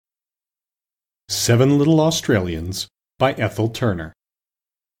Seven Little Australians by Ethel Turner.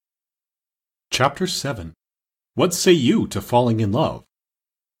 Chapter 7. What say you to falling in love?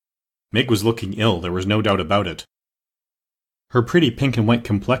 Meg was looking ill, there was no doubt about it. Her pretty pink and white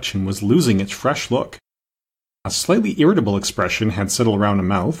complexion was losing its fresh look. A slightly irritable expression had settled around a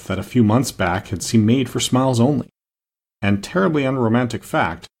mouth that a few months back had seemed made for smiles only. And terribly unromantic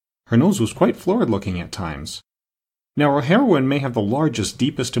fact, her nose was quite florid-looking at times. Now, our heroine may have the largest,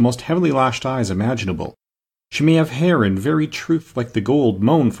 deepest, and most heavily lashed eyes imaginable. She may have hair in very truth like the gold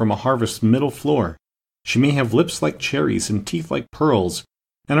mown from a harvest's middle floor. She may have lips like cherries and teeth like pearls,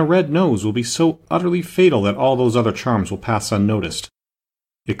 and a red nose will be so utterly fatal that all those other charms will pass unnoticed.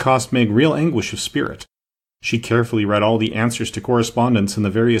 It cost Meg real anguish of spirit. She carefully read all the answers to correspondence in the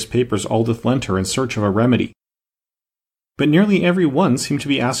various papers Aldith lent her in search of a remedy. But nearly every one seemed to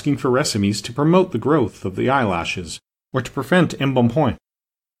be asking for recipes to promote the growth of the eyelashes, or to prevent embonpoint.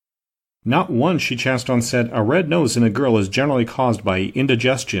 Not one, she chanced on, said a red nose in a girl is generally caused by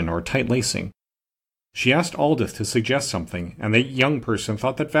indigestion or tight lacing. She asked Aldith to suggest something, and the young person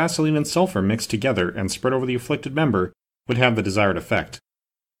thought that Vaseline and sulphur mixed together and spread over the afflicted member would have the desired effect.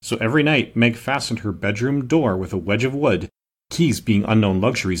 So every night Meg fastened her bedroom door with a wedge of wood, keys being unknown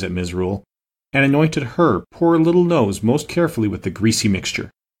luxuries at Misrule, and anointed her poor little nose most carefully with the greasy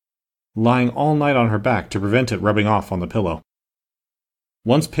mixture, lying all night on her back to prevent it rubbing off on the pillow.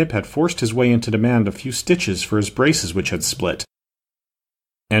 Once Pip had forced his way in to demand a few stitches for his braces which had split,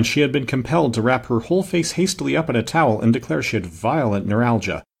 and she had been compelled to wrap her whole face hastily up in a towel and declare she had violent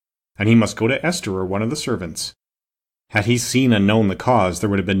neuralgia, and he must go to Esther or one of the servants. Had he seen and known the cause, there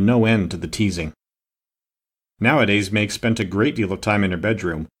would have been no end to the teasing. Nowadays Meg spent a great deal of time in her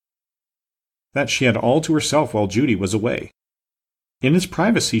bedroom, that she had all to herself while Judy was away. In its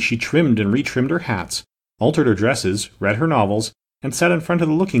privacy she trimmed and retrimmed her hats, altered her dresses, read her novels, and sat in front of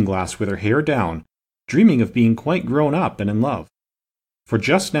the looking-glass with her hair down, dreaming of being quite grown up and in love. For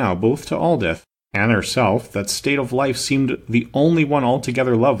just now, both to Aldith and herself, that state of life seemed the only one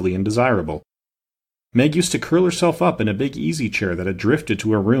altogether lovely and desirable. Meg used to curl herself up in a big easy-chair that had drifted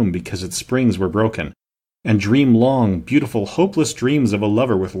to her room because its springs were broken, and dream long, beautiful, hopeless dreams of a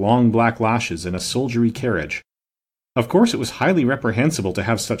lover with long black lashes and a soldiery carriage. Of course it was highly reprehensible to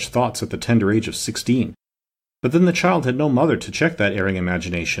have such thoughts at the tender age of 16, but then the child had no mother to check that erring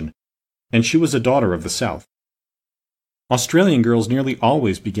imagination, and she was a daughter of the South. Australian girls nearly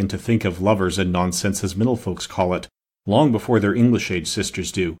always begin to think of lovers and nonsense, as middle folks call it, long before their English-age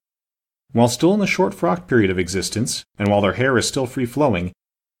sisters do. While still in the short-frocked period of existence, and while their hair is still free-flowing,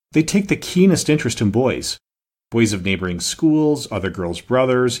 they take the keenest interest in boys of neighboring schools, other girls'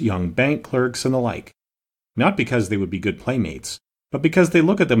 brothers, young bank clerks, and the like. Not because they would be good playmates, but because they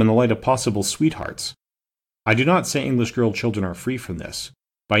look at them in the light of possible sweethearts. I do not say English girl children are free from this.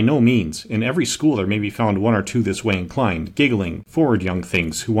 By no means. In every school there may be found one or two this way inclined, giggling, forward young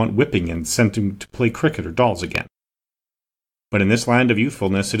things who want whipping and sent to play cricket or dolls again. But in this land of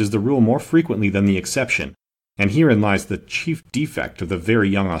youthfulness it is the rule more frequently than the exception, and herein lies the chief defect of the very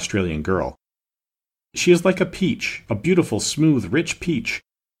young Australian girl. She is like a peach, a beautiful, smooth, rich peach,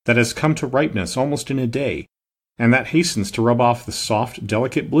 that has come to ripeness almost in a day, and that hastens to rub off the soft,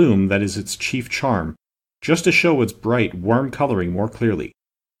 delicate bloom that is its chief charm, just to show its bright, warm coloring more clearly.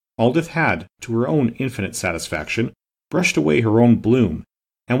 Aldith had, to her own infinite satisfaction, brushed away her own bloom,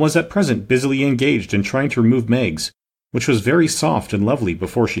 and was at present busily engaged in trying to remove Meg's, which was very soft and lovely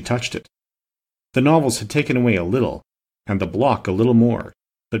before she touched it. The novels had taken away a little, and the block a little more,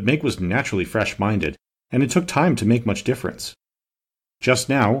 but Meg was naturally fresh-minded, and it took time to make much difference. Just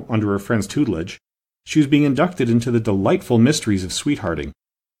now, under her friend's tutelage, she was being inducted into the delightful mysteries of sweethearting,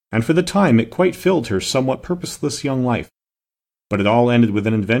 and for the time it quite filled her somewhat purposeless young life. But it all ended with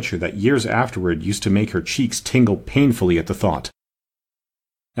an adventure that years afterward used to make her cheeks tingle painfully at the thought.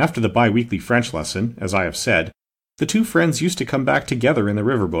 After the bi-weekly French lesson, as I have said, the two friends used to come back together in the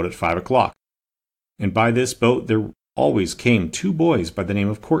riverboat at 5 o'clock. And by this boat there always came two boys by the name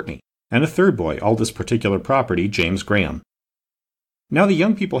of Courtney, and a third boy, Aldith's particular property, James Graham. Now the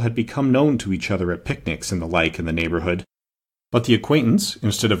young people had become known to each other at picnics and the like in the neighborhood, but the acquaintance,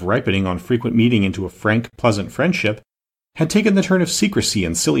 instead of ripening on frequent meeting into a frank, pleasant friendship, had taken the turn of secrecy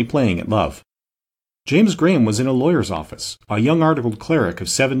and silly playing at love. James Graham was in a lawyer's office, a young articled cleric of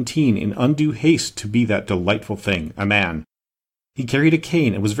 17 in undue haste to be that delightful thing, a man. He carried a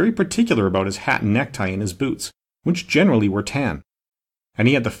cane and was very particular about his hat and necktie and his boots, which generally were tan. And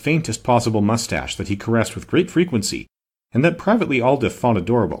he had the faintest possible mustache that he caressed with great frequency, and that privately Aldith thought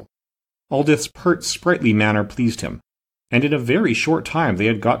adorable. Aldith's pert, sprightly manner pleased him, and in a very short time they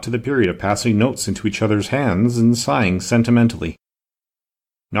had got to the period of passing notes into each other's hands and sighing sentimentally.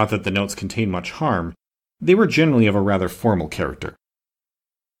 Not that the notes contained much harm. They were generally of a rather formal character.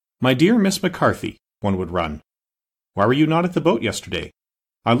 "My dear Miss McCarthy," one would run. "Why were you not at the boat yesterday?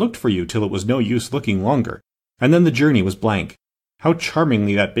 I looked for you till it was no use looking longer, and then the journey was blank. How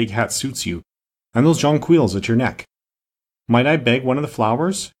charmingly that big hat suits you, and those jonquils at your neck. Might I beg one of the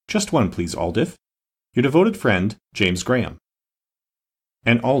flowers? Just one, please, Aldith. Your devoted friend, James Graham."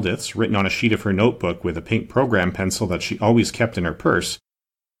 And Aldith's, written on a sheet of her notebook with a pink program pencil that she always kept in her purse,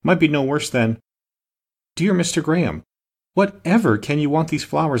 might be no worse than, "Dear Mr. Graham, whatever can you want these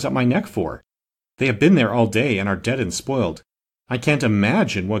flowers at my neck for? They have been there all day and are dead and spoiled. I can't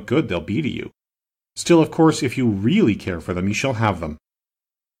imagine what good they'll be to you. Still, of course, if you really care for them, you shall have them.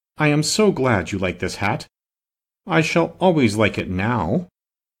 I am so glad you like this hat. I shall always like it now.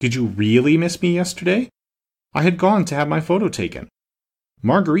 Did you really miss me yesterday? I had gone to have my photo taken.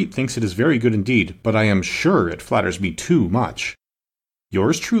 Marguerite thinks it is very good indeed, but I am sure it flatters me too much.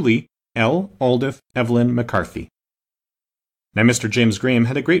 Yours truly, L. Aldith Evelyn McCarthy." Now Mr. James Graham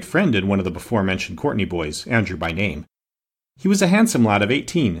had a great friend in one of the before-mentioned Courtney boys, Andrew by name. He was a handsome lad of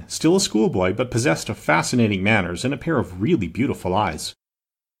 18, still a schoolboy, but possessed of fascinating manners and a pair of really beautiful eyes.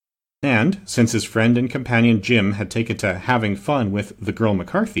 And, since his friend and companion Jim had taken to having fun with the girl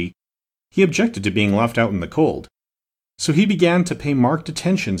McCarthy, he objected to being left out in the cold. So he began to pay marked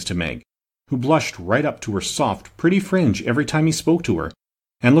attentions to Meg, who blushed right up to her soft, pretty fringe every time he spoke to her,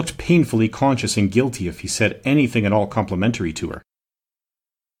 and looked painfully conscious and guilty if he said anything at all complimentary to her.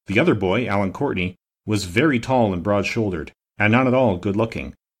 The other boy, Alan Courtney, was very tall and broad-shouldered, and not at all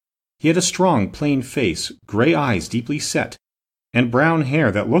good-looking. He had a strong, plain face, grey eyes deeply set, and brown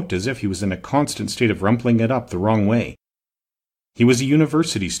hair that looked as if he was in a constant state of rumpling it up the wrong way. He was a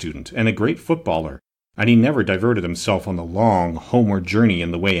university student and a great footballer, and he never diverted himself on the long, homeward journey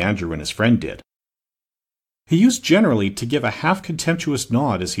in the way Andrew and his friend did. He used generally to give a half-contemptuous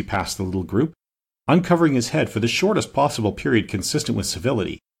nod as he passed the little group, uncovering his head for the shortest possible period consistent with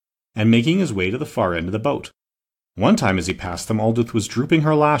civility, and making his way to the far end of the boat. One time as he passed them, Aldith was drooping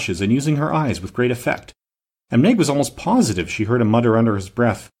her lashes and using her eyes with great effect, and Meg was almost positive she heard him mutter under his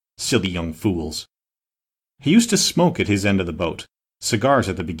breath, "Silly young fools." He used to smoke at his end of the boat, cigars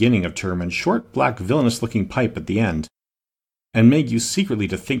at the beginning of term and short, black, villainous-looking pipe at the end, and Meg used secretly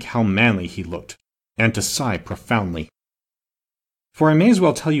to think how manly he looked, and to sigh profoundly. For I may as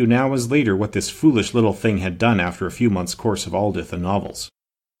well tell you now as later what this foolish little thing had done after a few months' course of Aldith and novels.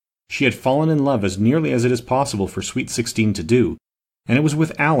 She had fallen in love as nearly as it is possible for sweet 16 to do, and it was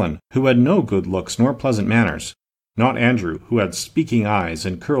with Alan, who had no good looks nor pleasant manners, not Andrew, who had speaking eyes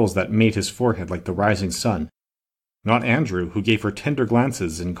and curls that made his forehead like the rising sun, not Andrew, who gave her tender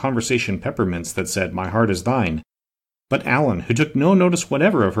glances and conversation peppermints that said, "My heart is thine," but Alan, who took no notice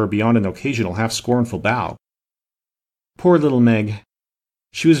whatever of her beyond an occasional half-scornful bow. Poor little Meg.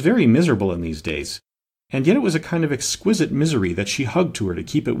 She was very miserable in these days, and yet it was a kind of exquisite misery that she hugged to her to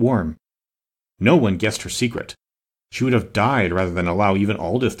keep it warm. No one guessed her secret. She would have died rather than allow even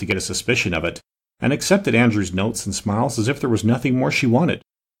Aldith to get a suspicion of it, and accepted Andrew's notes and smiles as if there was nothing more she wanted.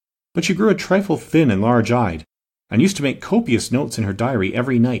 But she grew a trifle thin and large-eyed, and used to make copious notes in her diary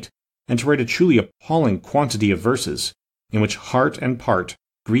every night, and to write a truly appalling quantity of verses, in which heart and part,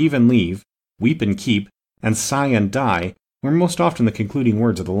 grieve and leave, weep and keep, and sigh and die were most often the concluding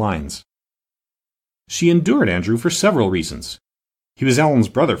words of the lines. She endured Andrew for several reasons. He was Alan's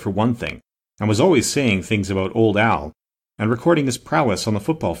brother for one thing, and was always saying things about old Al, and recording his prowess on the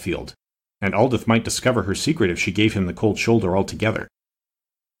football field, and Aldith might discover her secret if she gave him the cold shoulder altogether.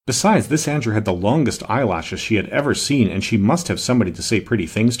 Besides, this Andrew had the longest eyelashes she had ever seen, and she must have somebody to say pretty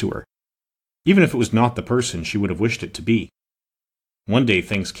things to her, even if it was not the person she would have wished it to be. One day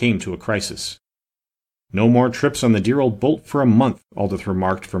things came to a crisis. "No more trips on the dear old boat for a month," Aldith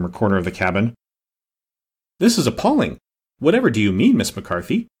remarked from her corner of the cabin. "This is appalling. Whatever do you mean, Miss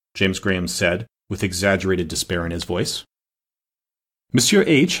McCarthy?" James Graham said, with exaggerated despair in his voice. "Monsieur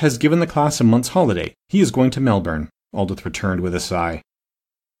H. has given the class a month's holiday. He is going to Melbourne," Aldith returned with a sigh.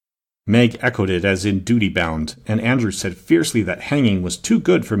 Meg echoed it as in duty-bound, and Andrew said fiercely that hanging was too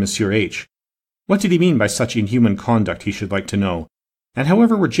good for Monsieur H. What did he mean by such inhuman conduct, he should like to know, and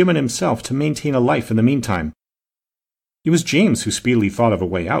however were Jim and himself to maintain a life in the meantime? It was James who speedily thought of a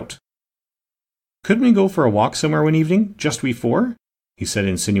way out. "Couldn't we go for a walk somewhere one evening, just we four?" he said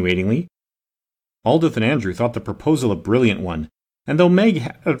insinuatingly. Aldith and Andrew thought the proposal a brilliant one, and though Meg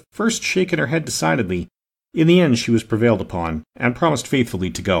had at first shaken her head decidedly, in the end she was prevailed upon, and promised faithfully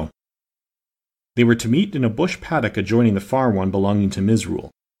to go. They were to meet in a bush paddock adjoining the far one belonging to Misrule,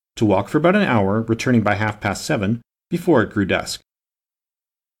 to walk for about an hour, returning by 7:30, before it grew dusk.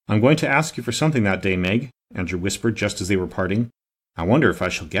 "I'm going to ask you for something that day, Meg," Andrew whispered just as they were parting. I wonder if I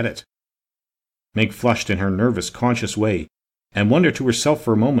shall get it." Meg flushed in her nervous, conscious way, and wondered to herself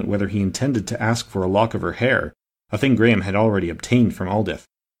for a moment whether he intended to ask for a lock of her hair, a thing Graham had already obtained from Aldith.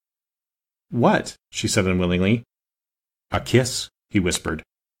 "What?" she said unwillingly. "A kiss," he whispered.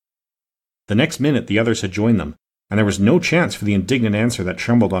 The next minute the others had joined them, and there was no chance for the indignant answer that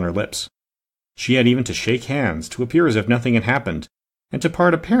trembled on her lips. She had even to shake hands, to appear as if nothing had happened, and to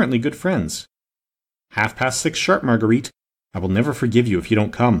part apparently good friends. "6:30 sharp, Marguerite. I will never forgive you if you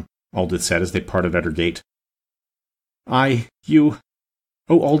don't come," Aldith said as they parted at her gate. Oh,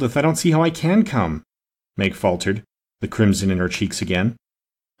 Aldith, I don't see how I can come," Meg faltered, the crimson in her cheeks again.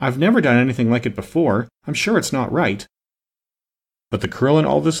 "I've never done anything like it before. I'm sure it's not right." But the curl in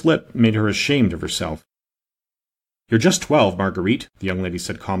Aldith's lip made her ashamed of herself. "You're just 12, Marguerite," the young lady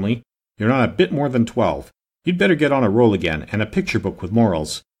said calmly. "You're not a bit more than 12. You'd better get on a roll again, and a picture book with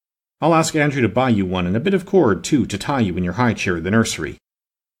morals. I'll ask Andrew to buy you one, and a bit of cord, too, to tie you in your high chair at the nursery."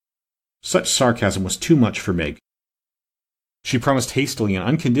 Such sarcasm was too much for Meg. She promised hastily and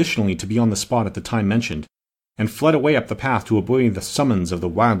unconditionally to be on the spot at the time mentioned, and fled away up the path to avoid the summons of the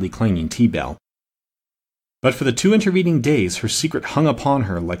wildly clanging tea-bell. But for the 2 intervening days her secret hung upon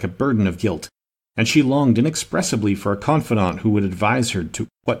her like a burden of guilt, and she longed inexpressibly for a confidant who would advise her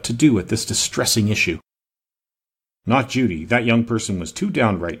what to do at this distressing issue. Not Judy. That young person was too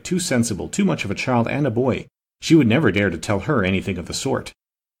downright, too sensible, too much of a child and a boy. She would never dare to tell her anything of the sort.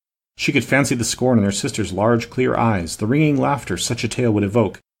 She could fancy the scorn in her sister's large, clear eyes, the ringing laughter such a tale would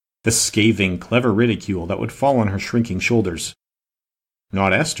evoke, the scathing, clever ridicule that would fall on her shrinking shoulders.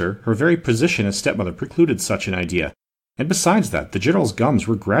 Not Esther. Her very position as stepmother precluded such an idea, and besides that, the General's gums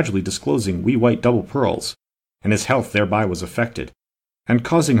were gradually disclosing wee white double pearls, and his health thereby was affected, and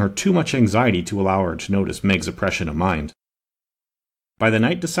causing her too much anxiety to allow her to notice Meg's oppression of mind. By the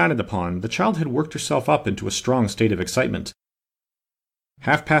night decided upon, the child had worked herself up into a strong state of excitement.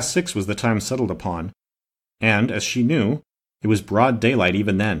 6:30 was the time settled upon, and, as she knew, it was broad daylight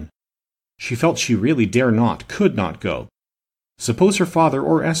even then. She felt she really dare not, could not go. Suppose her father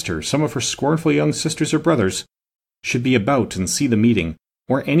or Esther, some of her scornful young sisters or brothers, should be about and see the meeting,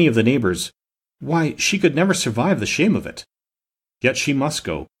 or any of the neighbors. Why, she could never survive the shame of it. Yet she must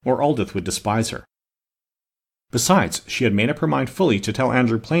go, or Aldith would despise her. Besides, she had made up her mind fully to tell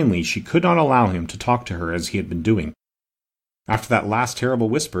Andrew plainly she could not allow him to talk to her as he had been doing. After that last terrible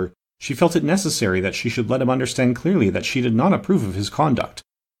whisper, she felt it necessary that she should let him understand clearly that she did not approve of his conduct,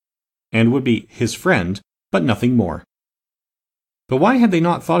 and would be his friend, but nothing more. But why had they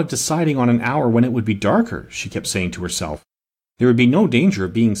not thought of deciding on an hour when it would be darker, she kept saying to herself. There would be no danger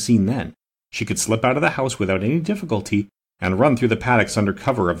of being seen then. She could slip out of the house without any difficulty, and run through the paddocks under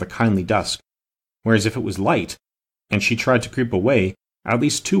cover of the kindly dusk, whereas if it was light, and she tried to creep away, at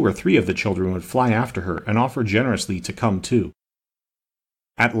least 2 or 3 of the children would fly after her and offer generously to come too.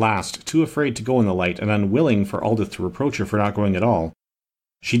 At last, too afraid to go in the light and unwilling for Aldith to reproach her for not going at all,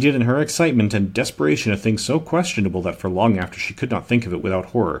 she did in her excitement and desperation a thing so questionable that for long after she could not think of it without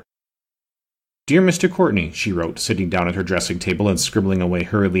horror. "Dear Mr. Courtney," she wrote, sitting down at her dressing table and scribbling away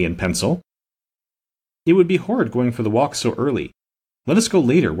hurriedly in pencil, "it would be horrid going for the walk so early. Let us go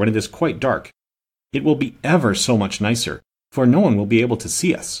later, when it is quite dark. It will be ever so much nicer, for no one will be able to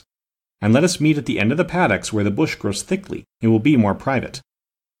see us. And let us meet at the end of the paddocks where the bush grows thickly. It will be more private.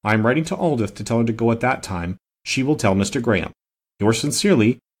 I am writing to Aldith to tell her to go at that time. She will tell Mr. Graham. Yours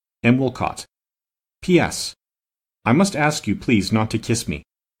sincerely, M. Wilcott. P.S. I must ask you, please, not to kiss me.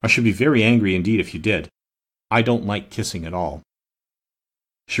 I should be very angry indeed if you did. I don't like kissing at all."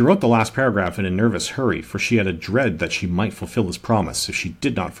 She wrote the last paragraph in a nervous hurry, for she had a dread that she might fulfill his promise if she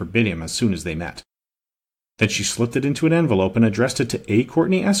did not forbid him as soon as they met. Then she slipped it into an envelope and addressed it to A.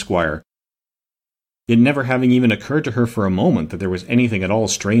 Courtney, Esquire, it never having even occurred to her for a moment that there was anything at all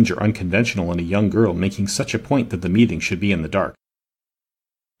strange or unconventional in a young girl making such a point that the meeting should be in the dark.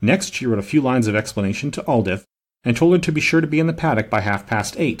 Next she wrote a few lines of explanation to Aldith, and told her to be sure to be in the paddock by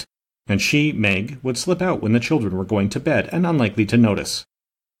 8:30, and she, Meg, would slip out when the children were going to bed and unlikely to notice.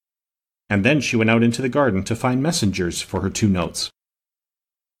 And then she went out into the garden to find messengers for her 2 notes.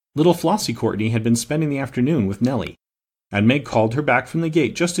 Little Flossie Courtney had been spending the afternoon with Nellie, and Meg called her back from the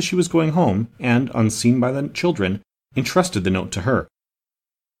gate just as she was going home, and, unseen by the children, entrusted the note to her.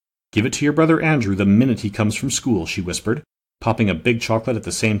 "Give it to your brother Andrew the minute he comes from school," she whispered, popping a big chocolate at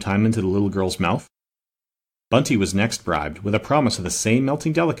the same time into the little girl's mouth. Bunty was next bribed, with a promise of the same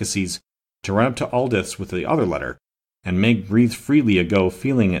melting delicacies, to run up to Aldith's with the other letter, and Meg breathed freely ago,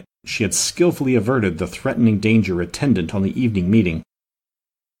 feeling it she had skilfully averted the threatening danger attendant on the evening meeting.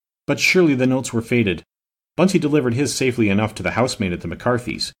 But surely the notes were faded. Bunty delivered his safely enough to the housemaid at the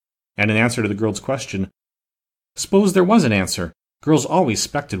McCarthy's, and in answer to the girl's question, "Suppose there was an answer, Girls always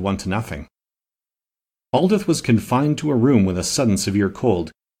expected one to nothing. Aldith was confined to a room with a sudden severe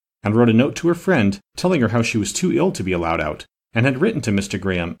cold, and wrote a note to her friend telling her how she was too ill to be allowed out, and had written to Mr.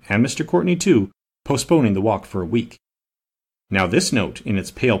 Graham, and Mr. Courtney too, postponing the walk for a week. Now this note, in its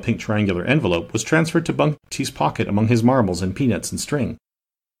pale pink triangular envelope, was transferred to Bunty's pocket among his marbles and peanuts and string.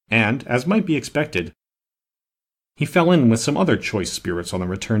 And, as might be expected, he fell in with some other choice spirits on the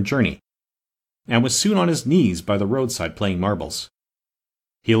return journey, and was soon on his knees by the roadside playing marbles.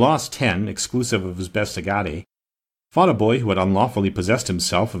 He lost 10, exclusive of his best agate, fought a boy who had unlawfully possessed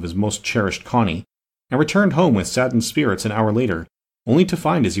himself of his most cherished Connie, and returned home with saddened spirits an hour later, only to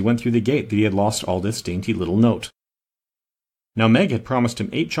find as he went through the gate that he had lost Aldith's dainty little note. Now Meg had promised him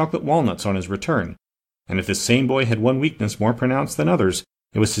 8 chocolate walnuts on his return, and if this same boy had one weakness more pronounced than others,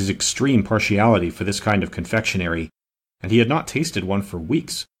 it was his extreme partiality for this kind of confectionery, and he had not tasted one for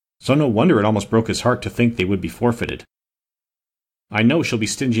weeks, so no wonder it almost broke his heart to think they would be forfeited. "I know she'll be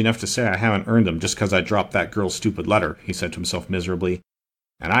stingy enough to say I haven't earned them just because I dropped that girl's stupid letter," he said to himself miserably.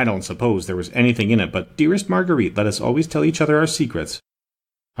 "And I don't suppose there was anything in it but, 'Dearest Marguerite, let us always tell each other our secrets.'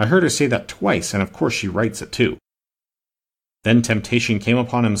 I heard her say that twice, and of course she writes it too." Then temptation came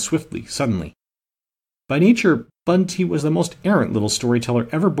upon him swiftly, suddenly. By nature, Bunty was the most errant little storyteller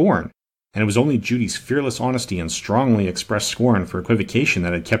ever born, and it was only Judy's fearless honesty and strongly expressed scorn for equivocation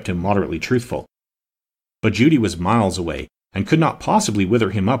that had kept him moderately truthful. But Judy was miles away, and could not possibly wither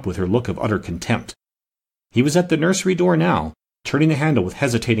him up with her look of utter contempt. He was at the nursery door now, turning the handle with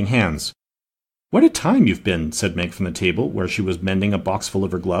hesitating hands. "What a time you've been," said Meg from the table, where she was mending a box full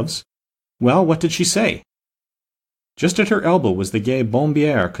of her gloves. "Well, what did she say?" Just at her elbow was the gay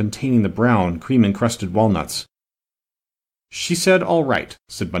bombiere containing the brown, cream-encrusted walnuts. "She said all right,"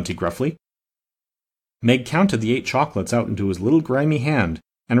 said Bunty gruffly. Meg counted the 8 chocolates out into his little grimy hand,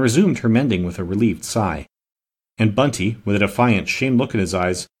 and resumed her mending with a relieved sigh. And Bunty, with a defiant, shamed look in his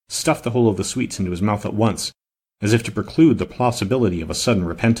eyes, stuffed the whole of the sweets into his mouth at once, as if to preclude the possibility of a sudden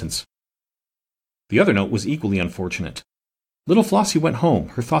repentance. The other note was equally unfortunate. Little Flossie went home,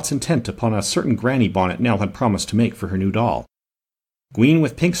 her thoughts intent upon a certain granny bonnet Nell had promised to make for her new doll. "Gween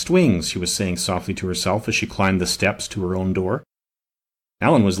with pink swings," she was saying softly to herself as she climbed the steps to her own door.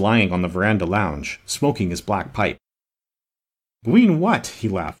 Alan was lying on the veranda lounge, smoking his black pipe. "Gween what?" he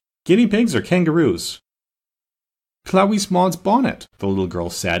laughed. "Guinea pigs or kangaroos?" "Clarice Maud's bonnet," the little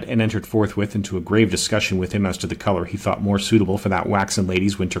girl said, and entered forthwith into a grave discussion with him as to the color he thought more suitable for that waxen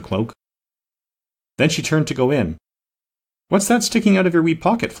lady's winter cloak. Then she turned to go in. "What's that sticking out of your wee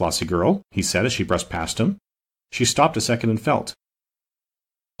pocket, Flossie girl?" he said as she brushed past him. She stopped a second and felt.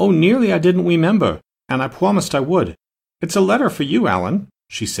 "Oh, nearly I didn't remember, and I promised I would. It's a letter for you, Alan,"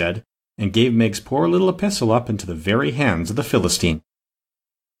 she said, and gave Meg's poor little epistle up into the very hands of the Philistine.